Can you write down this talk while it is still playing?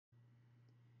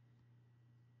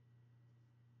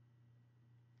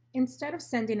Instead of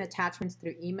sending attachments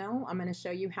through email, I'm going to show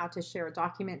you how to share a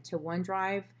document to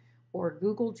OneDrive or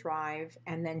Google Drive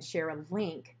and then share a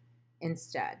link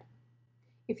instead.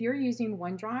 If you're using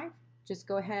OneDrive, just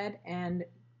go ahead and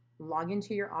log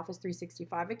into your Office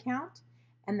 365 account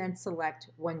and then select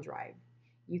OneDrive.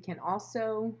 You can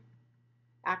also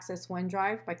access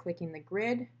OneDrive by clicking the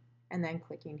grid and then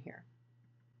clicking here.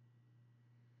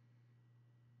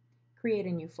 Create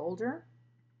a new folder.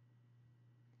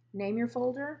 Name your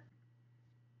folder.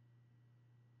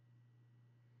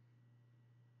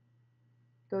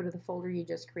 Go to the folder you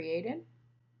just created.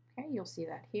 Okay, you'll see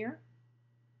that here.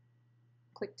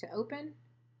 Click to open.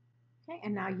 Okay,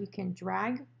 and now you can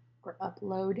drag or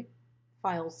upload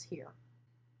files here.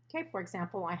 Okay, for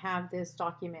example, I have this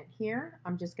document here.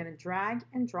 I'm just going to drag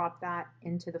and drop that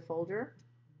into the folder.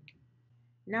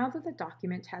 Now that the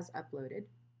document has uploaded,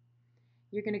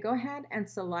 you're going to go ahead and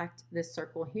select this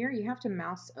circle here. You have to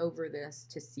mouse over this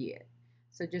to see it.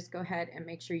 So just go ahead and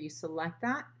make sure you select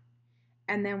that.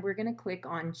 And then we're going to click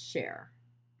on Share.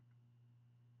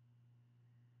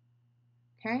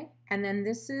 Okay, and then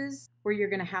this is where you're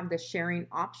going to have the sharing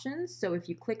options. So if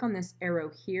you click on this arrow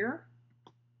here,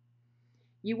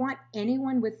 you want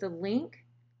anyone with the link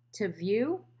to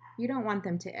view. You don't want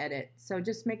them to edit. So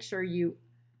just make sure you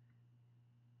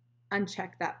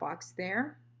uncheck that box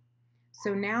there.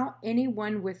 So now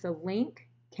anyone with a link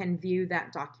can view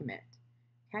that document.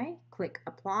 Okay, click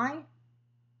Apply,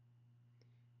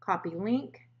 copy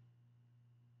link,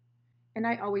 and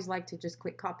I always like to just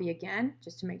click copy again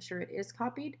just to make sure it is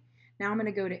copied. Now I'm going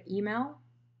to go to email.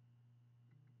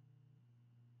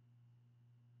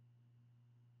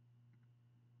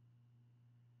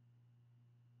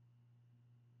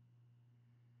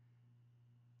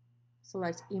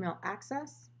 Select email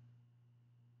access.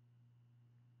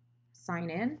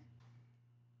 Sign in.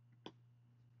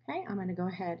 Okay, I'm going to go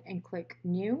ahead and click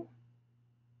new.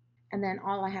 And then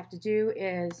all I have to do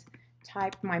is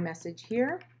type my message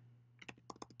here.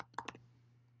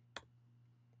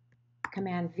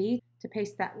 Command V to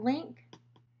paste that link.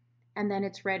 And then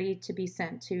it's ready to be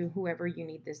sent to whoever you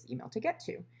need this email to get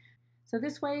to. So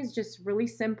this way is just really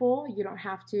simple. You don't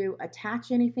have to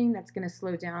attach anything that's going to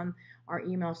slow down our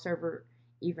email server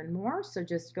even more. So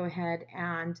just go ahead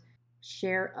and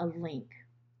share a link.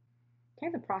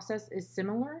 Okay, the process is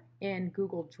similar in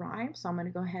Google Drive. So I'm going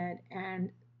to go ahead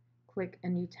and click a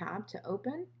new tab to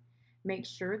open. Make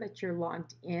sure that you're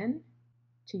logged in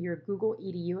to your Google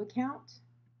EDU account.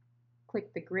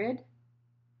 Click the grid.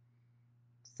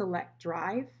 Select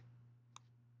Drive.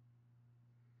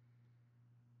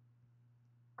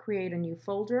 Create a new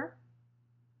folder.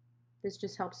 This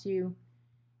just helps you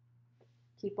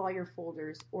keep all your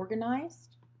folders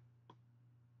organized.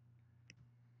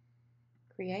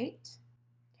 Create.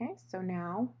 Okay, so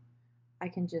now I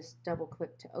can just double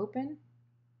click to open,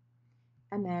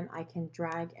 and then I can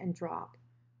drag and drop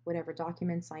whatever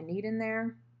documents I need in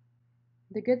there.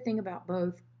 The good thing about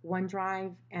both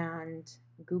OneDrive and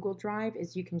Google Drive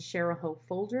is you can share a whole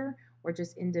folder or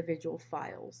just individual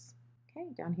files. Okay,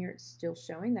 down here it's still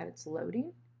showing that it's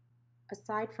loading.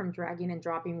 Aside from dragging and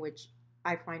dropping, which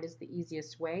I find is the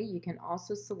easiest way, you can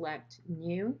also select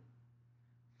New,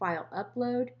 File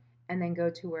Upload, and then go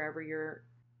to wherever your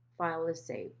file is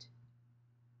saved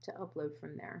to upload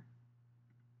from there.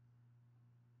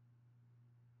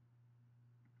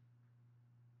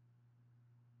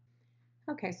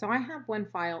 Okay, so I have one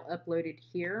file uploaded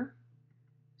here.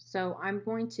 So I'm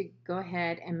going to go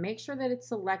ahead and make sure that it's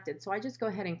selected. So I just go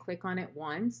ahead and click on it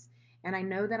once, and I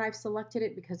know that I've selected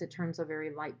it because it turns a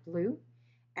very light blue.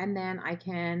 And then I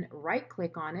can right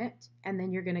click on it, and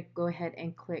then you're going to go ahead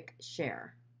and click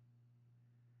Share.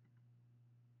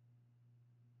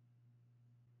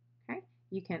 Okay,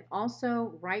 you can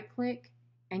also right click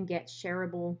and get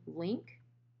shareable link.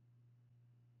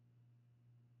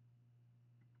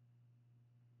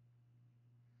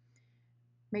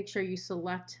 Make sure you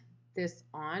select this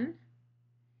on,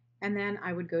 and then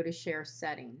I would go to Share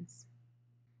Settings.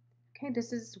 Okay,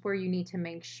 this is where you need to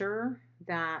make sure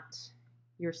that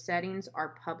your settings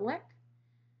are public.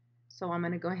 So I'm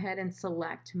going to go ahead and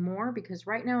select More, because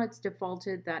right now it's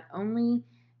defaulted that only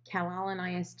Calallen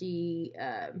ISD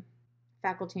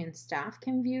faculty and staff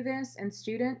can view this, and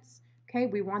students. Okay,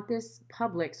 we want this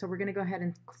public, so we're going to go ahead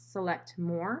and select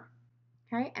More.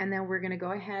 Okay, and then we're going to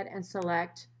go ahead and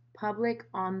select Public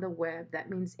on the web.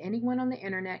 That means anyone on the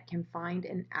internet can find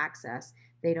and access.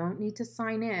 They don't need to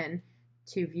sign in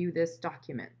to view this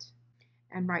document.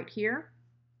 And right here,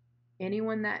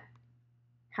 anyone that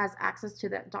has access to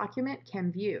that document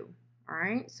can view. All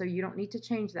right, so you don't need to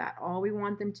change that. All we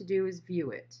want them to do is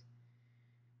view it.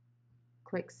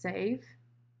 Click Save.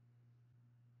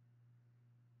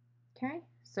 Okay,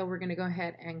 so we're going to go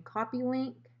ahead and copy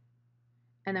link,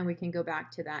 and then we can go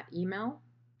back to that email,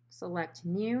 select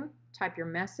new, type your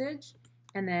message,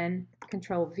 and then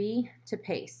Control V to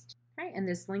paste. Okay, and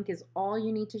this link is all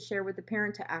you need to share with the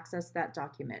parent to access that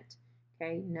document.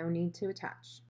 Okay, no need to attach.